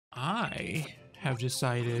I have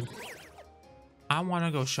decided I want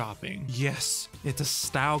to go shopping. Yes, it's a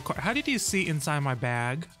style card. How did you see inside my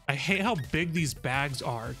bag? I hate how big these bags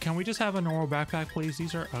are. Can we just have a normal backpack, please?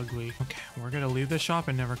 These are ugly. Okay, we're gonna leave the shop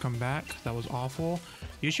and never come back. That was awful.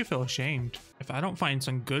 You should feel ashamed. If I don't find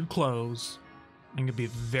some good clothes, I'm gonna be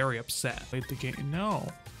very upset. Wait, the game. No,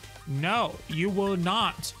 no, you will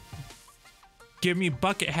not give me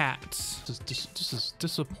bucket hats. This is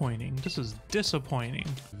disappointing. This is disappointing.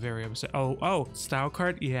 Very upset. Oh, style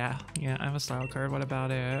card. Yeah, I have a style card. What about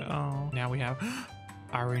it? Oh, now we have.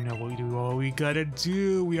 I already know what we do. Oh, we gotta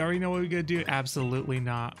do. We already know what we gotta do. Absolutely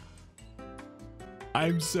not.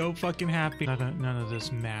 I'm so fucking happy. None of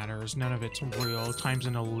this matters. None of it's real. Time's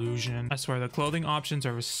an illusion. I swear the clothing options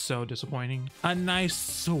are so disappointing. A nice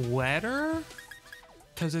sweater?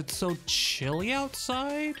 Because it's so chilly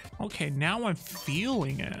outside. Okay, now I'm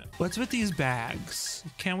feeling it. What's with these bags?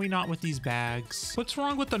 Can we not with these bags? What's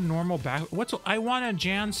wrong with the normal bag? I want a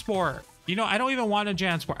JanSport. You know, I don't even want a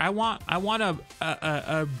JanSport. I want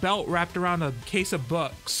a belt wrapped around a case of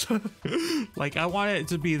books. Like, I want it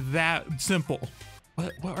to be that simple.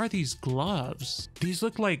 What are these gloves? These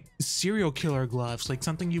look like serial killer gloves, like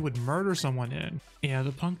something you would murder someone in. Yeah,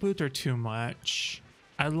 the punk boots are too much.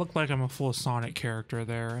 I look like I'm a full Sonic character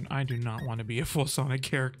there, and I do not want to be a full Sonic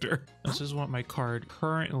character. This is what my card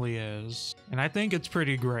currently is, and I think it's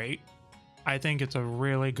pretty great. I think it's a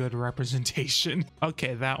really good representation.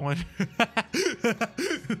 Okay, that one.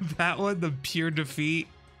 That one, the pure defeat.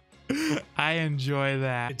 I enjoy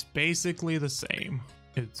that. It's basically the same.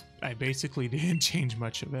 I basically didn't change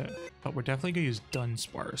much of it, but we're definitely gonna use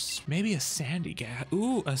Dunsparce. Maybe a Sandygast.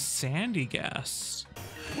 Ooh, a Sandygast.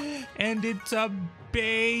 And it's a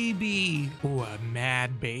baby. Ooh, a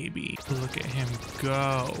mad baby. Look at him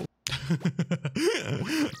go.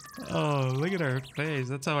 Oh, look at her face.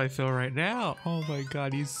 That's how I feel right now. Oh my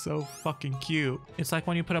god, he's so fucking cute. It's like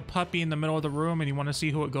when you put a puppy in the middle of the room and you want to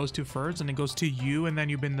see who it goes to first, and it goes to you, and then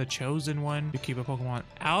you've been the chosen one to keep a Pokemon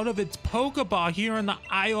out of its Pokeball here in the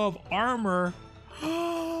Isle of Armor.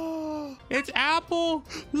 It's Apple.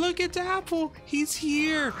 Look, it's Apple. He's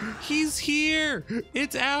here. He's here.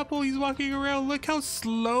 It's Apple. He's walking around. Look how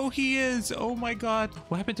slow he is. Oh my god.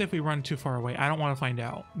 What happens if we run too far away? I don't want to find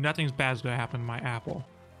out. Nothing's bad's gonna happen to my Apple.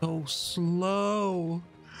 So slow.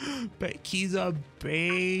 But he's a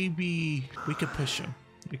baby. We could push him.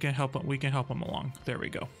 We can help him. We can help him along. There we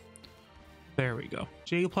go. There we go.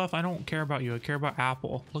 Jigglypuff, I don't care about you. I care about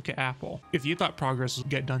Apple. Look at Apple. If you thought progress would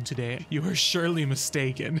get done today, you were surely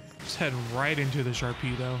mistaken. Just head right into the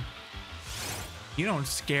Sharpedo. You don't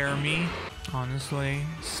scare me. Honestly,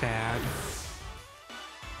 sad.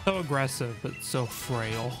 So aggressive, but so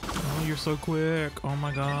frail. Oh, you're so quick. Oh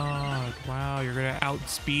my god. Wow, you're gonna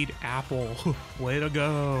outspeed Apple. Way to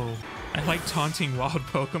go. I like taunting wild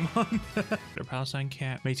Pokemon. Their Palisade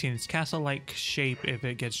can't maintain its castle-like shape if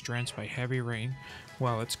it gets drenched by heavy rain.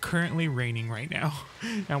 Well, it's currently raining right now,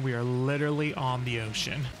 and we are literally on the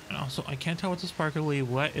ocean. And also, I can't tell what's a sparkly,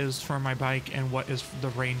 what is for my bike, and what is the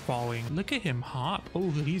rain falling. Look at him hop. Oh,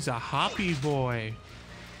 he's a hoppy boy.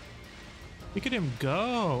 Look at him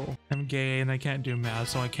go. I'm gay and I can't do math,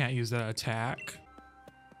 so I can't use that attack.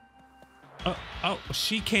 Oh,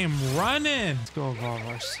 she came running. Let's go evolve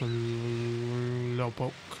our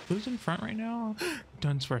Slowpoke. Who's in front right now?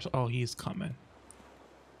 Dunsparce. Oh, he's coming.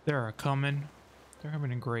 They're coming. They're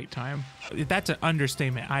having a great time. That's an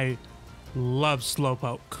understatement. I love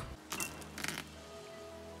Slowpoke.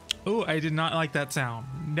 Oh, I did not like that sound.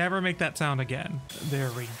 Never make that sound again. There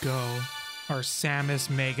we go. Our Samus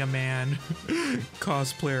Mega Man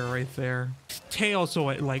cosplayer right there. Tail, so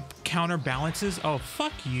it like counterbalances. Oh,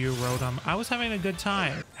 fuck you, Rotom. I was having a good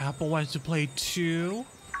time. Apple wants to play too.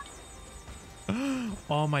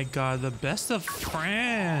 Oh my god, the best of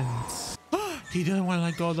friends. He didn't want to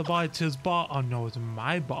let go of the ball. It's his ball. Oh no, it's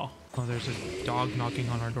my ball. Oh, there's a dog knocking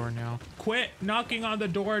on our door now. Quit knocking on the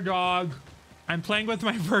door, dog. I'm playing with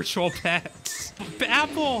my virtual pets.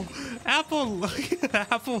 Apple,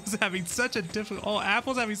 Apple's having such a difficult. Oh,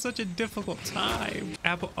 Apple's having such a difficult time.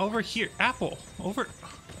 Apple, over here. Apple, over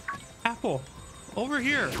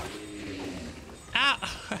here. Apple.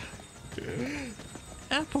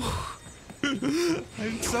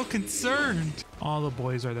 I'm so concerned. All the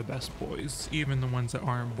boys are the best boys, even the ones that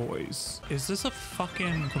aren't boys. Is this a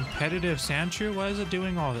fucking competitive Sandshrew? Why is it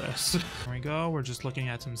doing all this? There we go. We're just looking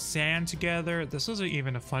at some sand together. This isn't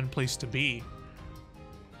even a fun place to be.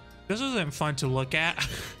 This isn't fun to look at.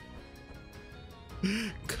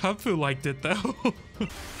 Kung-Fu liked it though.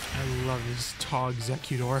 I love this tall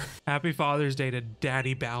Executor. Happy Father's Day to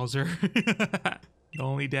Daddy Bowser. The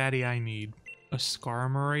only daddy I need. A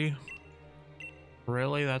Skarmory.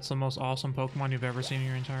 Really? That's the most awesome Pokemon you've ever seen in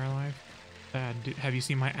your entire life? Have you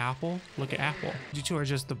seen my Apple? Look at Apple. You two are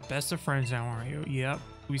just the best of friends now, aren't you? Yep.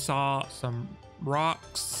 We saw some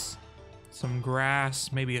rocks, some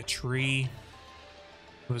grass, maybe a tree.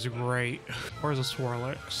 It was great. Where's a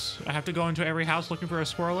Swirlix? I have to go into every house looking for a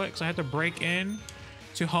Swirlix. I have to break in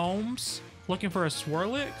to homes looking for a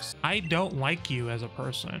Swirlix. I don't like you as a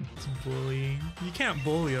person. It's bullying. You can't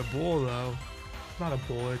bully a bull though. It's not a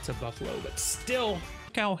bull, it's a buffalo, but still.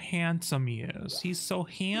 Look how handsome he is. He's so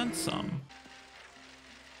handsome.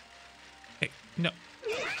 Hey, no.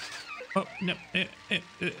 Oh, no.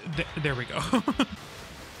 There we go.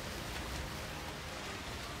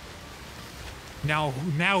 Now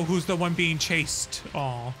who's the one being chased?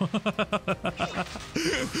 Oh.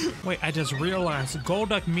 Wait, I just realized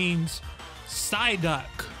Golduck means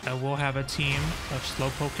Psyduck. I will have a team of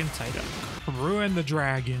Slowpoke and Psyduck. Ruin the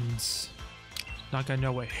dragons. Not gonna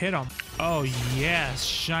know what hit them. Oh yes,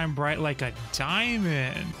 shine bright like a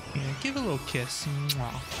diamond. Yeah, give it a little kiss.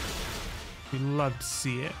 Mwah. We love to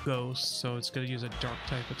see it. Ghost, so it's gonna use a dark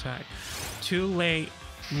type attack. Too late.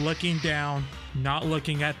 Looking down, not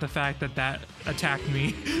looking at the fact that that attacked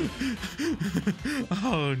me.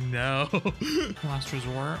 Oh no. Last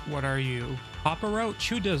resort, what are you? Papa Roach?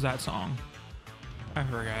 Who does that song? I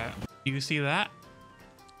forgot. Do you see that?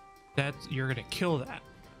 You're gonna kill that.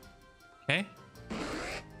 Okay?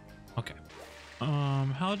 Okay.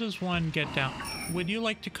 How does one get down? Would you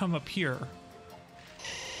like to come up here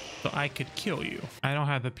so I could kill you? I don't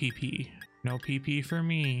have the PP. No PP for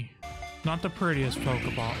me. Not the prettiest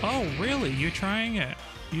Pokeball. Oh, really? You're trying it.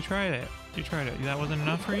 You tried it. You tried it. That wasn't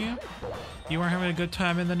enough for you? You weren't having a good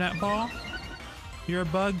time in the netball? You're a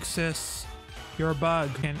bug, sis. You're a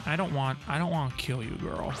bug. And I don't want to kill you,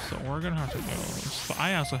 girl. So we're gonna have to do this. But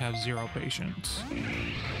I also have zero patience.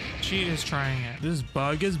 She is trying it. This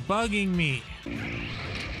bug is bugging me.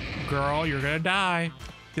 Girl, you're gonna die.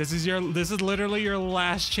 This is literally your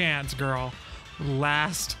last chance, girl.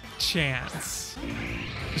 Last chance.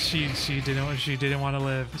 She didn't want to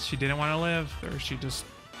live. She didn't want to live, or she just.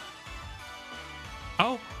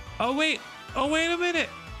 Oh wait a minute.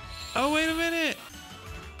 Oh wait a minute.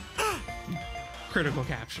 Critical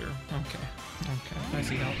capture. Okay. I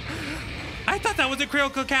see how. I thought that was a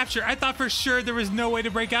critical capture. I thought for sure there was no way to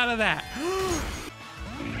break out of that.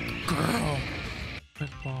 Girl. Good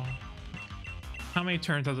ball. How many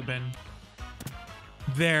turns has it been?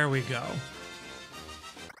 There we go.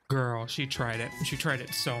 Girl, she tried it. She tried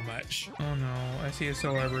it so much. Oh no, I see a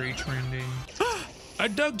celebrity trending. A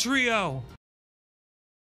Dugtrio!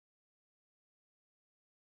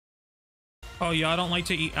 Oh, y'all don't like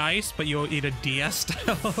to eat ice, but you'll eat a DS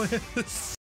style.